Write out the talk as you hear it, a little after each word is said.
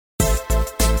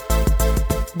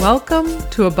Welcome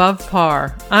to Above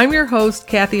Par. I'm your host,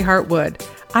 Kathy Hartwood.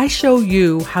 I show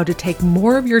you how to take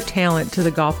more of your talent to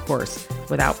the golf course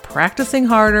without practicing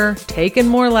harder, taking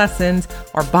more lessons,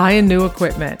 or buying new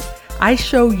equipment. I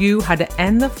show you how to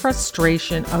end the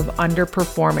frustration of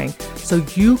underperforming so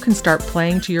you can start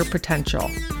playing to your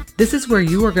potential. This is where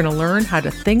you are going to learn how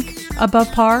to think above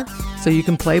par so you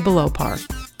can play below par.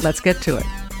 Let's get to it.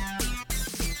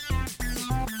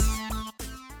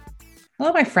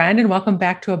 Hello, my friend, and welcome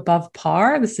back to Above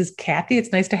Par. This is Kathy.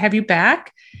 It's nice to have you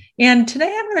back. And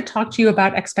today I'm going to talk to you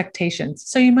about expectations.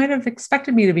 So you might have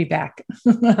expected me to be back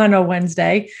on a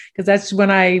Wednesday because that's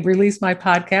when I release my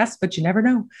podcast, but you never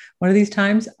know. One of these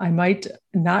times I might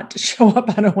not show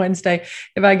up on a Wednesday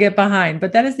if I get behind,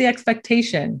 but that is the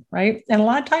expectation, right? And a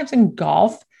lot of times in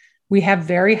golf, we have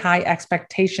very high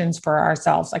expectations for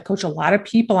ourselves. I coach a lot of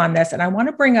people on this, and I want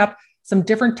to bring up some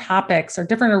different topics or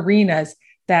different arenas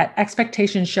that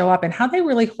expectations show up and how they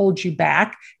really hold you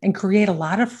back and create a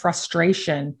lot of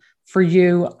frustration for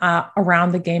you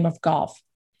around the game of golf.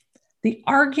 The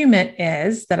argument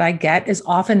that I get is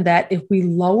often that if we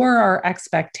lower our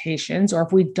expectations or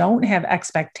if we don't have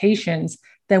expectations,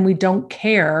 then we don't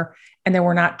care and then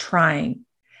we're not trying.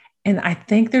 And I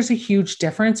think there's a huge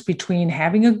difference between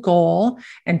having a goal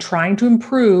and trying to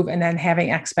improve and then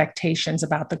having expectations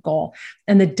about the goal.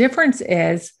 And the difference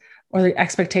is, or the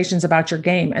expectations about your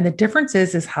game. And the difference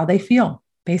is how they feel,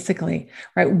 basically,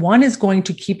 right? One is going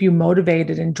to keep you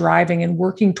motivated and driving and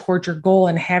working towards your goal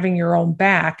and having your own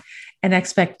back. And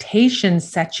expectations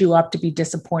set you up to be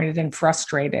disappointed and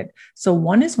frustrated. So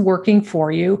one is working for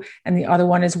you and the other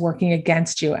one is working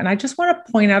against you. And I just want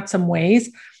to point out some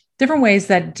different ways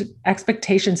that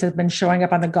expectations have been showing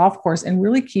up on the golf course and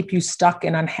really keep you stuck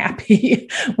and unhappy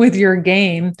with your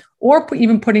game, or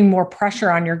even putting more pressure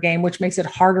on your game, which makes it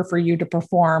harder for you to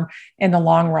perform in the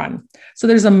long run. So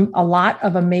there's a lot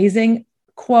of amazing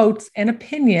quotes and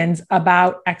opinions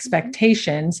about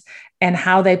expectations and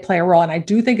how they play a role. And I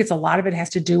do think a lot of it has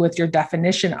to do with your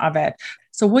definition of it.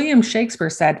 So William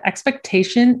Shakespeare said,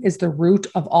 expectation is the root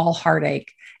of all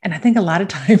heartache. And I think a lot of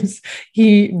times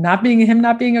not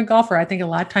being a golfer, I think a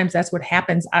lot of times that's what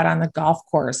happens out on the golf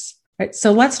course. Right?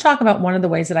 So let's talk about one of the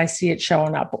ways that I see it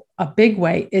showing up. A big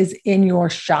way is in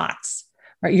your shots,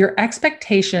 right? Your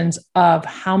expectations of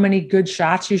how many good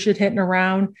shots you should hit in a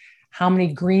round, how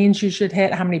many greens you should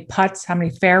hit, how many putts, how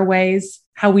many fairways,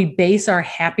 how we base our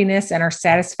happiness and our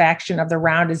satisfaction of the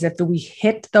round is if we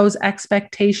hit those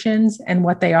expectations and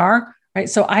what they are. Right.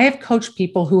 So I have coached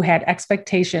people who had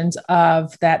expectations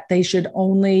of that they should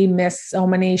only miss so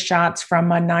many shots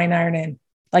from a 9-iron in,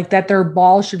 like that their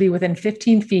ball should be within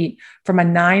 15 feet from a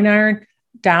 9-iron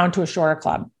down to a shorter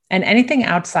club. And anything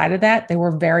outside of that, they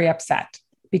were very upset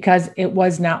because it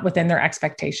was not within their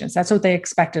expectations. That's what they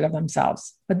expected of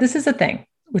themselves. But this is the thing,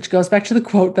 which goes back to the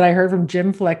quote that I heard from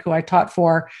Jim Flick, who I taught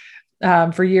for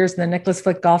years in the Nicholas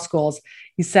Flick Golf Schools.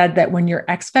 He said that when your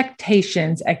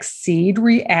expectations exceed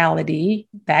reality,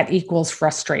 that equals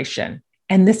frustration.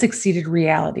 And this exceeded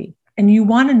reality. And you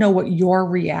want to know what your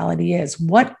reality is.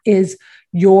 What is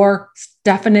your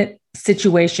definite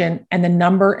situation and the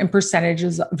number and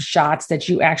percentages of shots that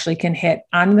you actually can hit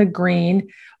on the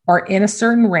green or in a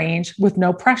certain range with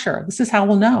no pressure? This is how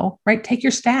we'll know, right? Take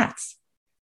your stats.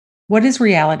 What is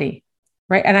reality?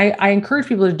 Right. And I encourage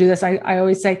people to do this. I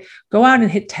always say, go out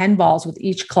and hit 10 balls with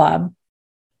each club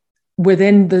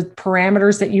within the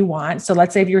parameters that you want. So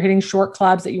let's say if you're hitting short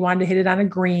clubs that you wanted to hit it on a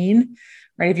green,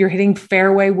 right? If you're hitting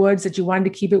fairway woods that you wanted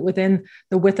to keep it within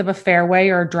the width of a fairway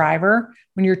or a driver,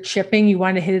 when you're chipping, you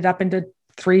want to hit it up into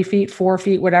 3 feet, 4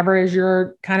 feet, whatever is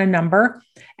your kind of number.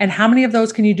 And how many of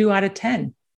those can you do out of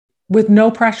 10 with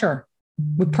no pressure,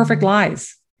 with perfect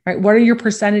lies, right? What are your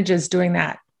percentages doing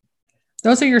that?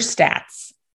 Those are your stats.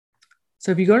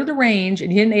 So if you go to the range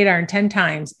and you hit an 8-iron 10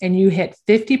 times and you hit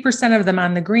 50% of them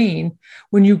on the green,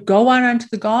 when you go out onto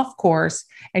the golf course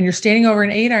and you're standing over an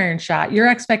 8-iron shot, your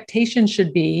expectation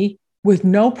should be with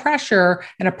no pressure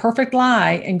and a perfect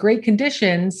lie and great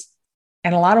conditions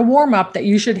and a lot of warm up that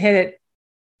you should hit it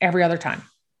every other time,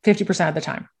 50% of the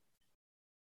time.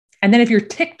 And then if you're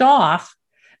ticked off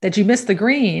that you missed the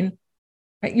green,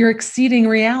 right, you're exceeding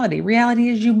reality. Reality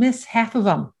is you miss half of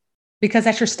them because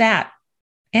that's your stat.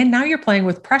 And now you're playing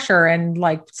with pressure and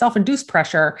like self-induced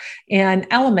pressure and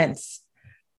elements,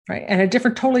 right? And a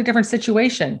totally different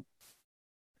situation.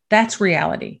 That's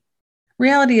reality.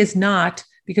 Reality is not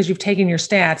because you've taken your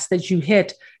stats that you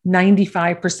hit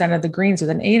 95% of the greens with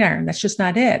an 8-iron. That's just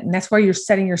not it. And that's why you're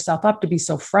setting yourself up to be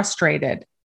so frustrated.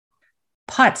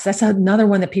 Putts, that's another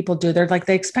one that people do.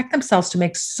 They expect themselves to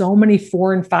make so many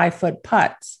 4 and 5 foot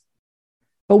putts.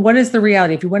 But what is the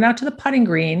reality? If you went out to the putting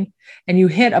green and you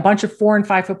hit a bunch of 4 and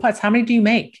 5 foot putts, how many do you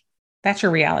make? That's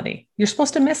your reality. You're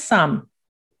supposed to miss some,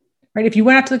 right? If you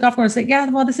went out to the golf course and said, yeah,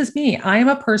 well, this is me. I am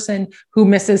a person who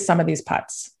misses some of these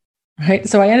putts, right?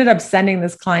 So I ended up sending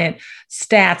this client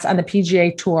stats on the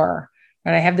PGA Tour.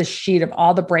 And I have this sheet of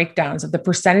all the breakdowns of the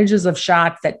percentages of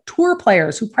shots that tour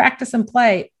players who practice and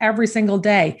play every single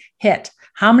day hit.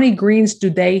 How many greens do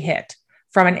they hit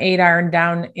from an 8-iron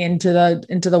down into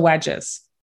the wedges?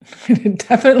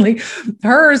 Definitely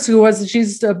hers,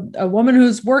 she's a woman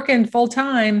who's working full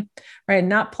time, right?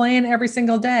 Not playing every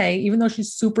single day, even though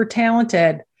she's super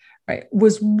talented, right?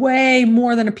 Was way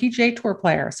more than a PGA Tour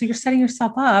player. So you're setting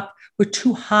yourself up with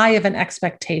too high of an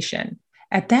expectation.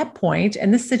 At that point,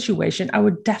 in this situation, I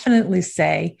would definitely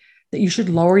say that you should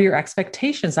lower your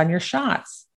expectations on your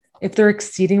shots if they're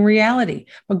exceeding reality.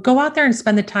 But go out there and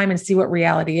spend the time and see what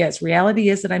reality is. Reality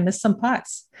is that I miss some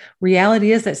putts.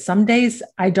 Reality is that some days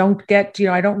I don't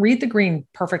I don't read the green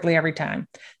perfectly every time.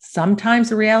 Sometimes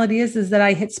the reality is that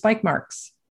I hit spike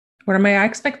marks. When my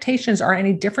expectations are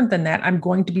any different than that, I'm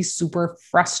going to be super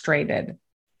frustrated.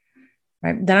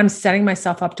 Right? Then I'm setting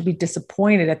myself up to be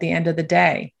disappointed at the end of the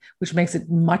day, which makes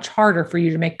it much harder for you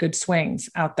to make good swings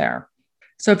out there.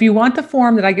 So if you want the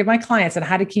form that I give my clients on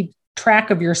how to keep track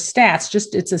of your stats,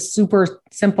 it's a super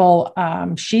simple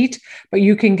sheet, but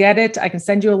you can get it. I can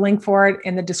send you a link for it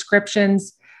in the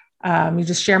descriptions. You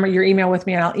just share your email with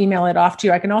me and I'll email it off to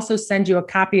you. I can also send you a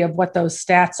copy of what those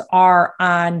stats are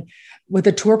on what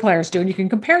the tour players do, and you can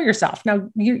compare yourself. Now,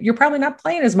 you're probably not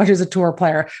playing as much as a tour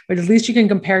player, but at least you can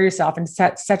compare yourself and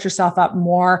set yourself up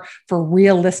more for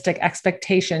realistic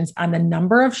expectations on the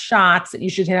number of shots that you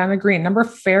should hit on the green, number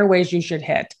of fairways you should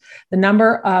hit, the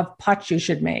number of putts you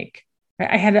should make.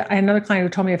 I had another client who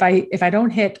told me if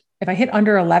I hit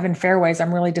under 11 fairways,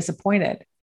 I'm really disappointed.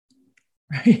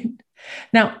 Right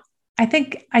now, I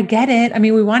think I get it. I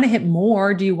mean, we want to hit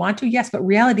more. Do you want to? Yes. But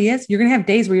reality is you're going to have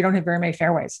days where you don't hit very many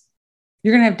fairways.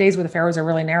 You're going to have days where the fairways are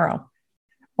really narrow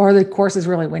or the course is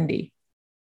really windy,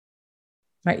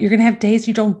 right? You're going to have days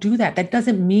you don't do that. That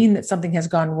doesn't mean that something has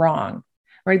gone wrong,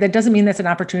 right? That doesn't mean that's an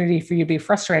opportunity for you to be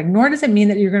frustrated, nor does it mean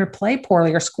that you're going to play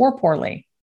poorly or score poorly,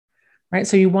 right?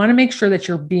 So you want to make sure that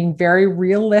you're being very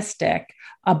realistic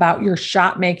about your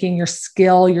shot making, your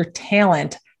skill, your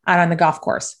talent out on the golf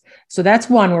course. So that's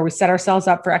one where we set ourselves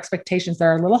up for expectations that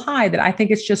are a little high, that I think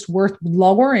it's just worth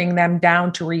lowering them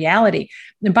down to reality.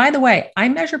 And by the way, I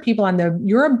measure people on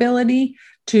your ability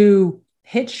to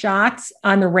hit shots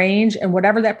on the range and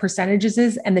whatever that percentage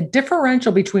is, and the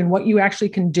differential between what you actually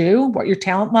can do, what your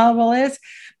talent level is,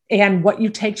 and what you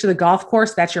take to the golf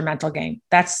course. That's your mental game.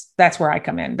 That's where I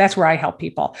come in. That's where I help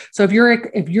people. So if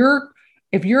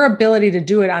your ability to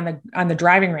do it on the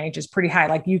driving range is pretty high,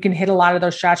 like you can hit a lot of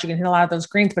those shots, you can hit a lot of those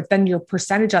greens, but then your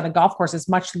percentage on the golf course is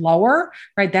much lower,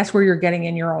 right? That's where you're getting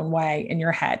in your own way in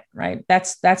your head, right?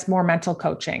 That's more mental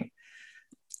coaching.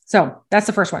 So that's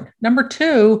the first one. Number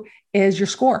 2 is your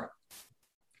score,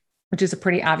 which is a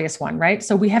pretty obvious one, right?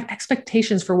 So we have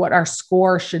expectations for what our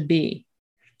score should be,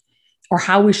 or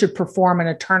how we should perform in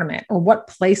a tournament, or what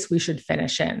place we should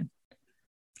finish in.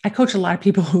 I coach a lot of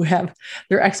people who have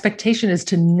their expectation is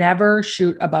to never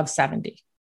shoot above 70.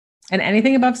 And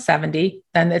anything above 70,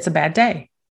 then it's a bad day,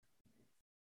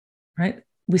 right?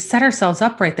 We set ourselves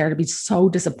up right there to be so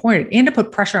disappointed and to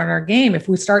put pressure on our game if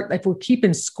we're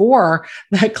keeping score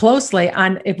that closely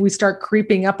on if we start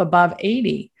creeping up above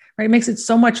 80, right? It makes it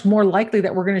so much more likely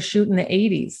that we're going to shoot in the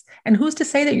 80s. And who's to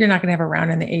say that you're not going to have a round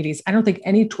in the 80s? I don't think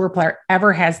any tour player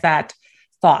ever has that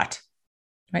thought.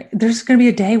 Right? There's going to be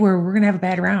a day where we're going to have a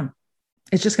bad round.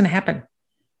 It's just going to happen.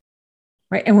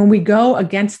 Right. And when we go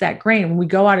against that grain, when we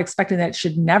go out expecting that it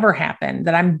should never happen,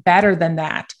 that I'm better than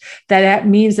that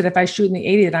means that if I shoot in the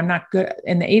 80s, that I'm not good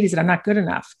in the 80s, that I'm not good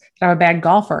enough, that I'm a bad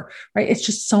golfer. Right. It's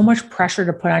just so much pressure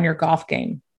to put on your golf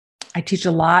game. I coach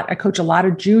a lot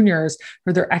of juniors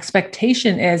where their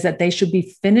expectation is that they should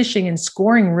be finishing and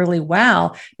scoring really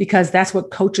well because that's what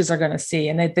coaches are going to see,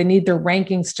 and that they need their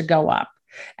rankings to go up,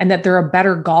 and that they're a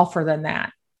better golfer than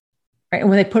that. Right? And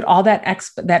when they put all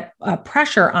that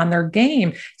pressure on their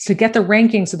game to get the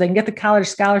rankings so they can get the college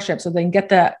scholarship, so they can get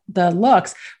the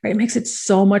looks, right? It makes it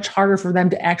so much harder for them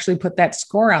to actually put that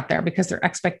score out there because their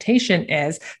expectation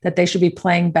is that they should be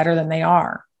playing better than they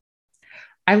are.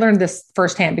 I learned this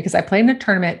firsthand because I played in a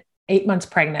tournament 8 months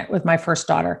pregnant with my first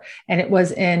daughter, and it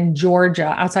was in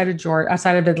Georgia, outside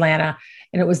of Atlanta,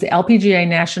 and it was the LPGA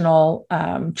National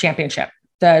Championship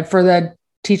for the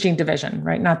teaching division,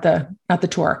 right? Not the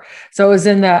tour. So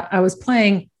I was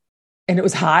playing, and it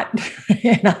was hot,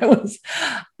 and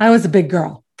I was a big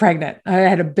girl, pregnant. I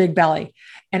had a big belly,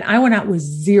 And I went out with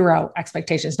zero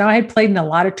expectations. Now, I had played in a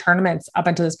lot of tournaments up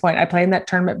until this point. I played in that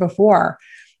tournament before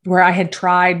where I had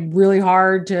tried really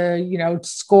hard to,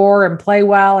 score and play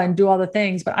well and do all the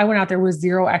things, but I went out there with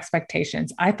zero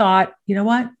expectations. I thought, you know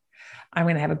what? I'm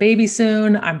going to have a baby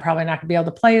soon. I'm probably not going to be able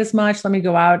to play as much. Let me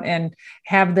go out and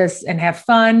have this and have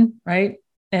fun, right?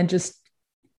 And just,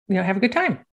 have a good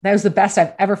time. That was the best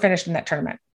I've ever finished in that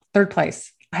tournament. Third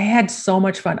place. I had so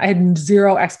much fun. I had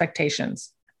zero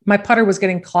expectations. My putter was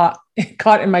getting caught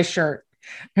in my shirt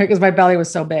because my belly was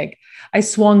so big. I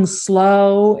swung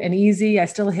slow and easy. I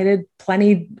still hit it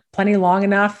plenty long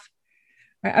enough.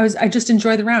 I just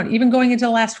enjoyed the round. Even going into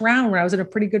the last round where I was in a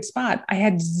pretty good spot, I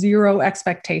had zero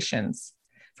expectations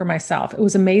for myself. It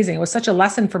was amazing. It was such a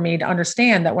lesson for me to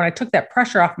understand that when I took that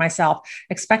pressure off myself,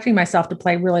 expecting myself to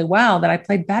play really well, that I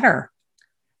played better.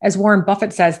 As Warren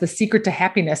Buffett says, the secret to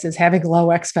happiness is having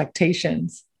low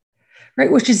expectations,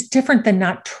 right? Which is different than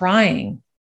not trying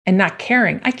and not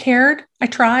caring. I cared. I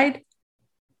tried.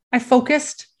 I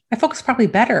focused probably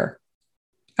better.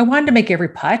 I wanted to make every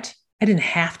putt. I didn't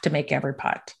have to make every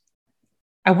putt.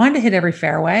 I wanted to hit every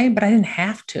fairway, but I didn't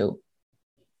have to.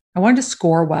 I wanted to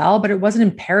score well, but it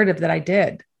wasn't imperative that I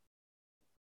did.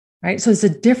 Right? So there's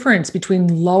a difference between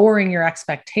lowering your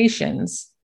expectations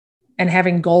and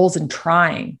having goals and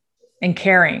trying and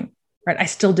caring. Right? I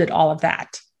still did all of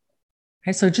that.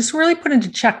 Right? So just really put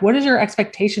into check, what is your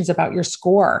expectations about your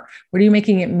score? What are you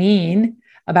making it mean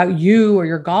about you or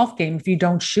your golf game if you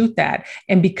don't shoot that?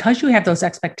 And because you have those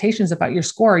expectations about your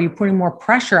score, are you putting more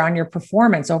pressure on your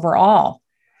performance overall,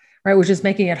 right? Which is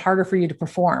making it harder for you to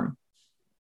perform.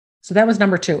 So that was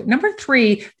number 2. Number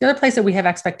 3, the other place that we have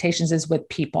expectations is with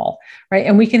people, right?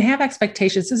 And we can have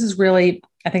expectations. This is really,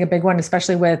 I think, a big one,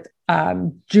 especially with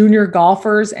junior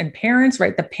golfers and parents,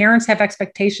 right? The parents have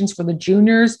expectations for the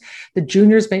juniors. The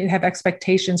juniors may have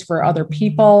expectations for other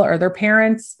people or their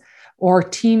parents or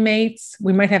teammates.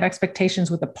 We might have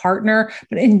expectations with a partner,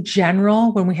 but in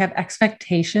general, when we have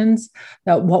expectations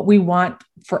that what we want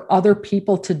for other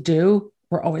people to do,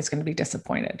 we're always going to be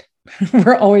disappointed.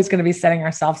 We're always going to be setting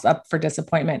ourselves up for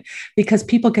disappointment because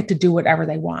people get to do whatever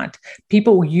they want.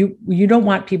 You don't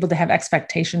want people to have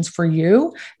expectations for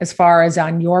you as far as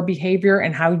on your behavior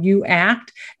and how you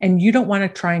act. And you don't want to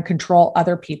try and control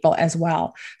other people as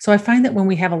well. So I find that when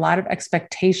we have a lot of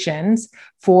expectations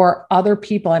for other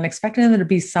people and expecting them to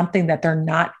be something that they're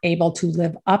not able to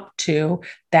live up to,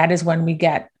 that is when we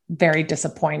get very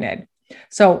disappointed.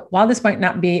 So while this might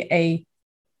not be a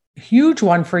huge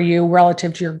one for you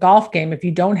relative to your golf game, if you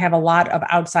don't have a lot of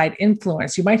outside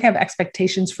influence, you might have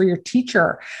expectations for your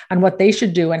teacher on what they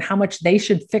should do and how much they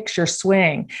should fix your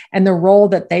swing and the role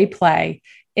that they play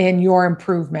in your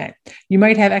improvement. You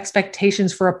might have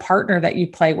expectations for a partner that you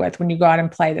play with when you go out and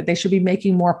play, that they should be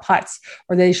making more putts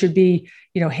or they should be,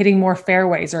 hitting more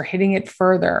fairways or hitting it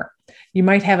further. You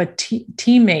might have a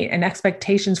teammate and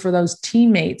expectations for those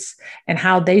teammates and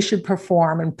how they should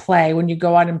perform and play when you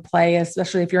go out and play,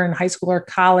 especially if you're in high school or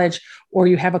college, or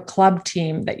you have a club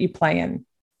team that you play in.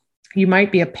 You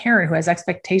might be a parent who has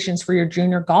expectations for your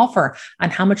junior golfer on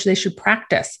how much they should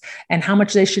practice and how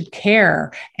much they should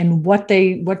care and what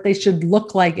they should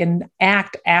look like and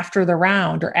act after the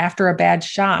round or after a bad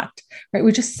shot, right?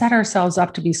 We just set ourselves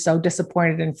up to be so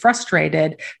disappointed and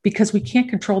frustrated because we can't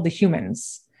control the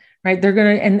humans. Right?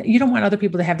 And you don't want other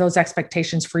people to have those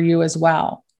expectations for you as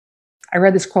well. I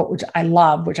read this quote, which I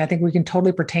love, which I think we can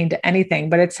totally pertain to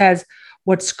anything, but it says,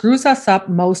 what screws us up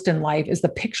most in life is the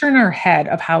picture in our head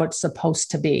of how it's supposed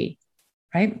to be,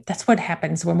 right? That's what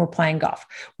happens when we're playing golf.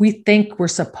 We think we're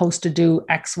supposed to do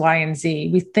X, Y, and Z.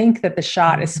 We think that the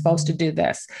shot is supposed to do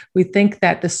this. We think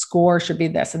that the score should be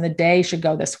this and the day should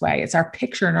go this way. It's our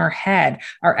picture in our head,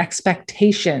 our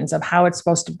expectations of how it's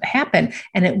supposed to happen.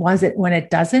 And when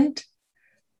it doesn't,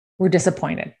 we're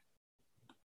disappointed.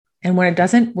 And when it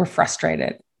doesn't, we're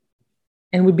frustrated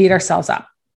and we beat ourselves up,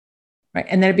 right?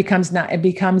 And then it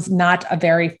becomes not a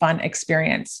very fun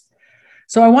experience.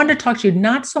 So I wanted to talk to you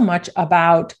not so much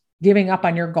about giving up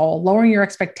on your goal, lowering your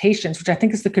expectations, which I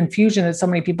think is the confusion that so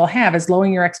many people have, is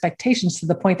lowering your expectations to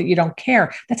the point that you don't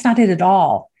care. That's not it at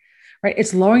all, right?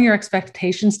 It's lowering your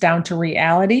expectations down to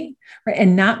reality, right?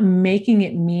 And not making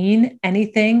it mean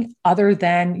anything other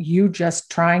than you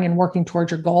just trying and working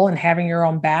towards your goal and having your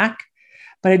own back.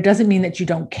 But it doesn't mean that you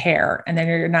don't care and then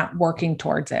you're not working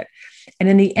towards it. And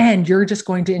in the end, you're just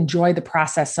going to enjoy the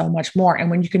process so much more. And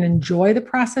when you can enjoy the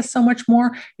process so much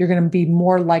more, you're going to be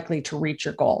more likely to reach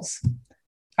your goals.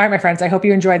 All right, my friends, I hope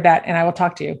you enjoyed that. And I will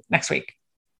talk to you next week.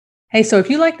 Hey, so if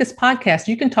you like this podcast,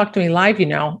 you can talk to me live.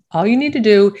 All you need to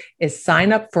do is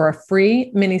sign up for a free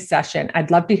mini session.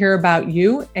 I'd love to hear about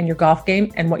you and your golf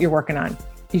game and what you're working on.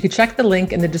 You can check the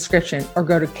link in the description or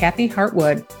go to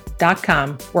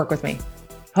kathyhartwood.com. Work with me.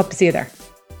 Hope to see you there.